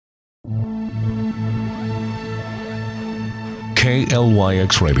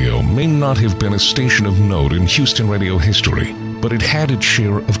KLYX Radio may not have been a station of note in Houston radio history, but it had its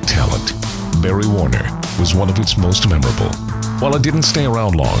share of talent. Barry Warner was one of its most memorable. While it didn't stay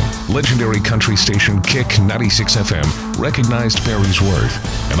around long, legendary country station Kick 96 FM recognized Barry's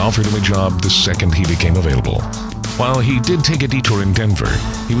worth and offered him a job the second he became available. While he did take a detour in Denver,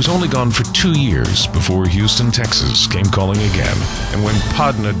 he was only gone for 2 years before Houston, Texas came calling again. And when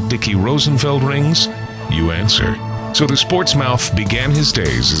Podna Dickie Rosenfeld rings, you answer. So the sports mouth began his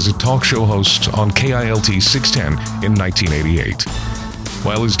days as a talk show host on KILT 610 in 1988.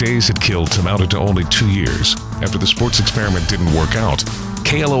 While his days at KILT amounted to only 2 years, after the sports experiment didn't work out,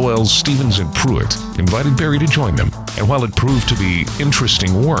 KLOL's Stevens and Pruitt invited Barry to join them. And while it proved to be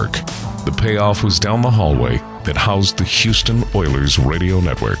interesting work, the payoff was down the hallway that housed the Houston Oilers radio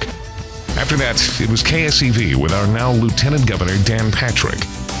network. After that, it was KSEV with our now Lieutenant Governor Dan Patrick,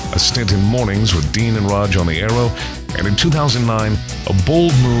 a stint in mornings with Dean and Raj on the Arrow, and in 2009, a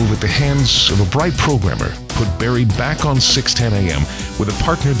bold move at the hands of a bright programmer put Barry back on 610 AM with a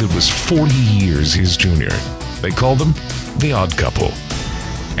partner that was 40 years his junior. They called them the Odd Couple.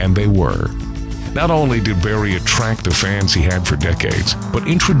 And they were. Not only did Barry attract the fans he had for decades, but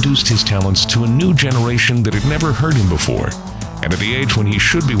introduced his talents to a new generation that had never heard him before. And at the age when he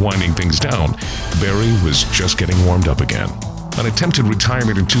should be winding things down, Barry was just getting warmed up again. An attempted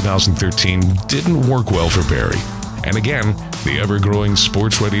retirement in 2013 didn't work well for Barry. And again, the ever-growing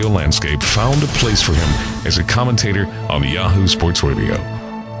sports radio landscape found a place for him as a commentator on Yahoo Sports Radio.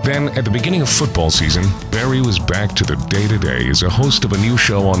 Then, at the beginning of football season, Barry was back to the day-to-day as a host of a new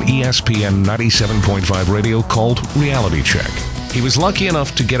show on ESPN 97.5 radio called Reality Check. He was lucky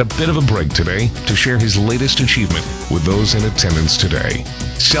enough to get a bit of a break today to share his latest achievement with those in attendance today,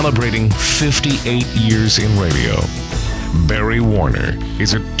 celebrating 58 years in radio. Barry Warner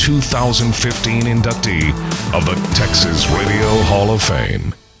is a 2015 inductee of the Texas Radio Hall of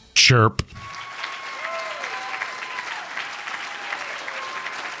Fame. Chirp.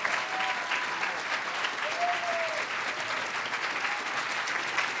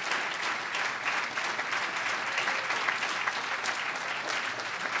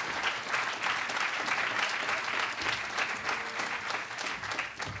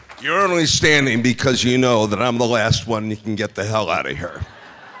 You're only standing because you know that I'm the last one. You can get the hell out of here.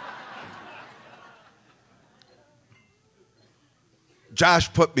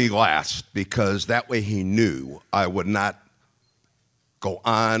 Josh put me last because that way he knew I would not go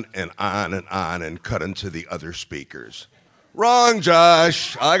on and on and on and cut into the other speakers. Wrong,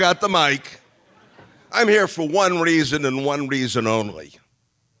 Josh. I got the mic. I'm here for one reason and one reason only.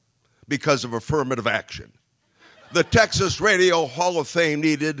 Because of affirmative action. The Texas Radio Hall of Fame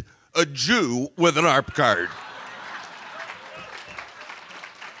needed a Jew with an ARP card.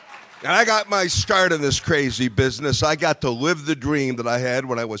 And I got my start in this crazy business. I got to live the dream that I had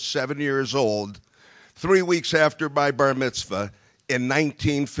when I was 7 years old, 3 weeks after my bar mitzvah in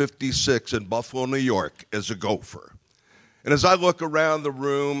 1956 in Buffalo, New York, as a gopher. And as I look around the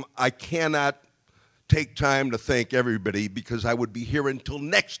room, I cannot take time to thank everybody because I would be here until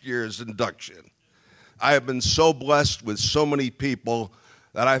next year's induction. I have been so blessed with so many people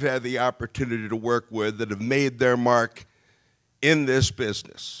that I've had the opportunity to work with that have made their mark in this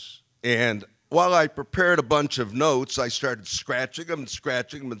business. And while I prepared a bunch of notes, I started scratching them and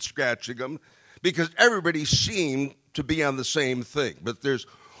scratching them and scratching them because everybody seemed to be on the same thing. But there's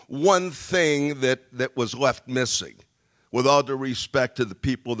one thing that was left missing, with all due respect to the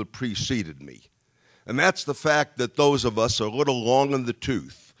people that preceded me. And that's the fact that those of us a little long in the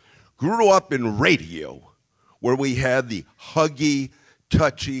tooth grew up in radio where we had the huggy,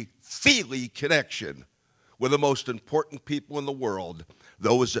 touchy, feely connection with the most important people in the world,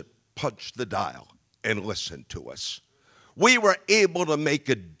 those that punched the dial and listened to us. We were able to make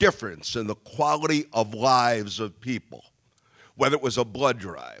a difference in the quality of lives of people, whether it was a blood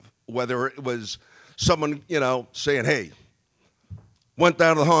drive, whether it was someone, saying, hey, went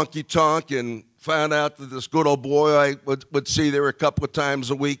down to the honky-tonk and found out that this good old boy I would see there a couple of times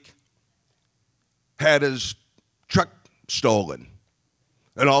a week had his truck stolen,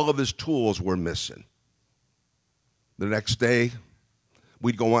 and all of his tools were missing. The next day,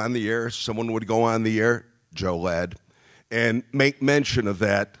 we'd go on the air, someone would go on the air, Joe Ladd, and make mention of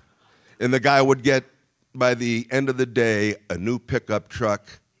that, and the guy would get, by the end of the day, a new pickup truck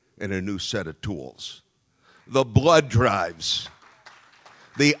and a new set of tools. The blood drives,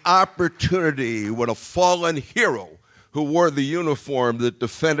 the opportunity when a fallen hero who wore the uniform that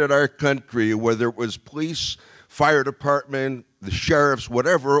defended our country, whether it was police, fire department, the sheriffs,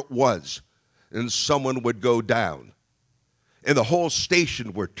 whatever it was, and someone would go down. And the whole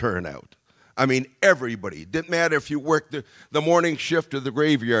station would turn out. I mean, everybody. Didn't matter if you worked the morning shift or the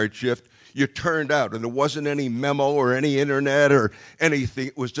graveyard shift, you turned out. And there wasn't any memo or any internet or anything.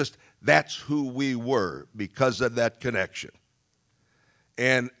 It was just, that's who we were because of that connection.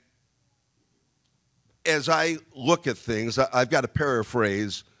 And as I look at things, I've got to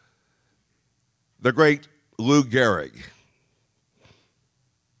paraphrase the great Lou Gehrig.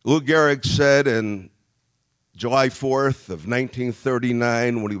 Lou Gehrig said in July 4th of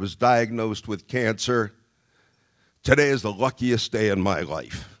 1939, when he was diagnosed with cancer, "Today is the luckiest day in my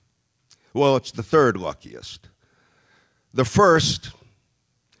life." Well, it's the third luckiest. The first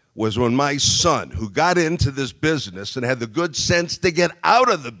was when my son, who got into this business and had the good sense to get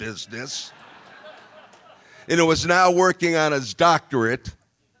out of the business, and who is now working on his doctorate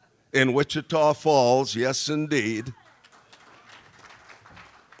in Wichita Falls, yes, indeed,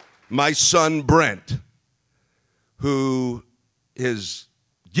 my son Brent, who has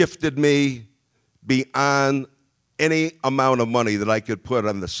gifted me beyond any amount of money that I could put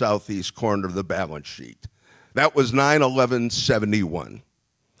on the southeast corner of the balance sheet. That was 9/11/71.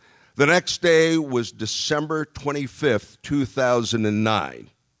 The next day was December 25th, 2009,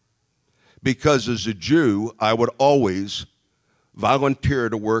 because as a Jew, I would always volunteer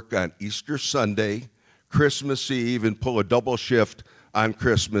to work on Easter Sunday, Christmas Eve, and pull a double shift on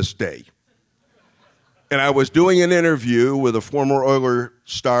Christmas Day. And I was doing an interview with a former Oiler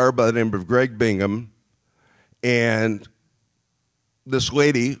star by the name of Greg Bingham, and this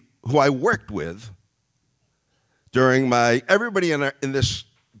lady who I worked with during everybody in this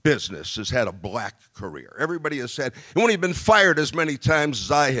business has had a black career. Everybody has said, and when you've been fired as many times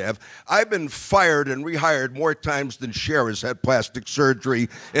as I have, I've been fired and rehired more times than Cher has had plastic surgery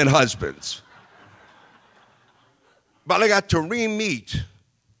and husbands. But I got to re-meet,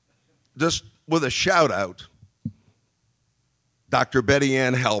 just with a shout out, Dr. Betty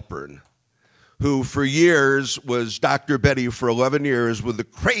Ann Halpern, who for years was Dr. Betty for 11 years with the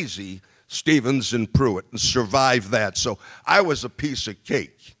crazy Stevens and Pruitt and survived that. So I was a piece of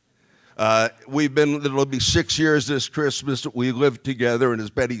cake. It'll be 6 years this Christmas that we lived together, and as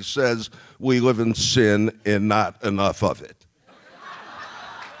Betty says, we live in sin and not enough of it.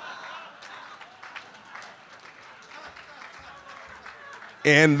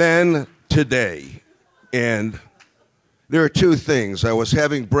 And then today, and there are two things. I was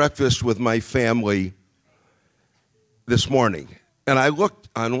having breakfast with my family this morning, and I looked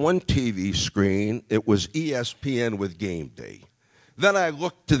on one TV screen. It was ESPN with Game Day. Then I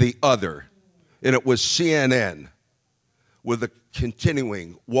looked to the other, and it was CNN with the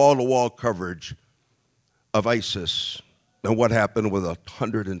continuing wall-to-wall coverage of ISIS and what happened with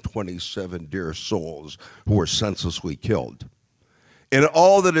 127 dear souls who were senselessly killed. And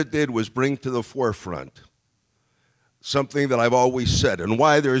all that it did was bring to the forefront something that I've always said, and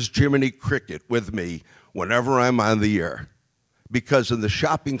why there's Jiminy Cricket with me whenever I'm on the air. Because in the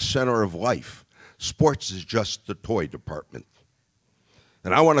shopping center of life, sports is just the toy department.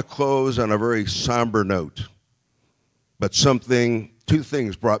 And I want to close on a very somber note. But two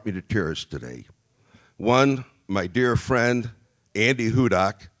things brought me to tears today. One, my dear friend, Andy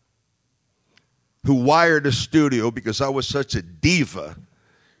Hudak, who wired a studio because I was such a diva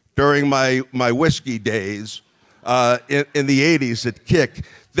during my whiskey days in the 80s at Kick,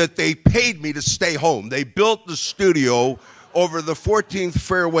 that they paid me to stay home. They built the studio over the 14th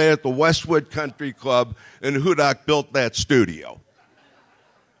fairway at the Westwood Country Club, and Hudak built that studio.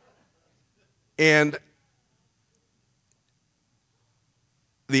 And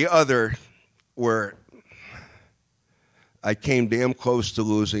the other, where I came damn close to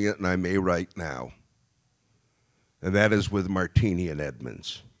losing it, and I may right now, and that is with Martini and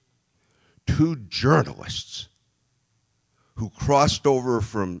Edmonds. Two journalists who crossed over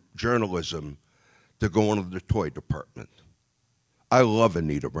from journalism to go into the toy department. I love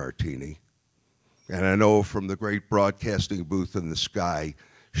Anita Martini, and I know from the great broadcasting booth in the sky,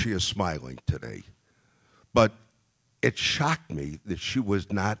 she is smiling today. But it shocked me that she was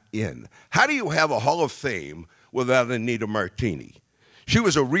not in. How do you have a Hall of Fame without Anita Martini? She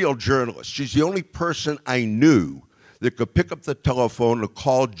was a real journalist. She's the only person I knew that could pick up the telephone and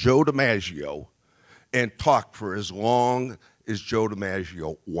call Joe DiMaggio and talk for as long as Joe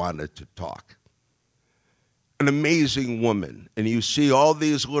DiMaggio wanted to talk. An amazing woman. And you see all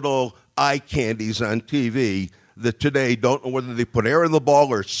these little eye candies on TV that today don't know whether they put air in the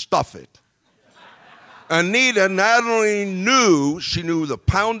ball or stuff it. Anita not only knew the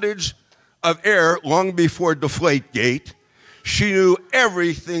poundage of air long before Deflategate, she knew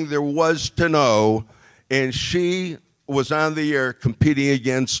everything there was to know, and she was on the air competing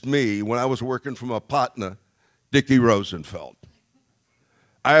against me when I was working for my partner, Dickie Rosenfeld.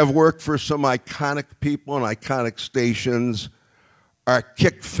 I have worked for some iconic people and iconic stations. Our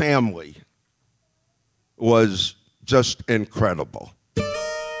Kick family was just incredible.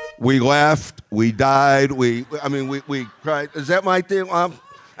 We laughed, we died, we cried. Is that my thing?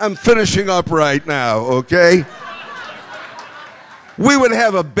 I'm finishing up right now, okay? We would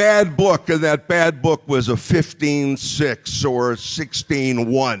have a bad book, and that bad book was a 15-6 or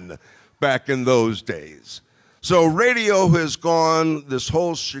 16-1 back in those days. So radio has gone this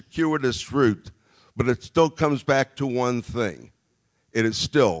whole circuitous route, but it still comes back to one thing. It is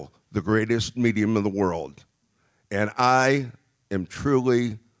still the greatest medium in the world. And I am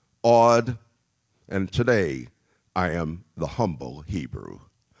truly awed, and today I am the humble Hebrew.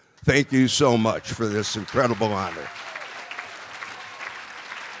 Thank you so much for this incredible honor.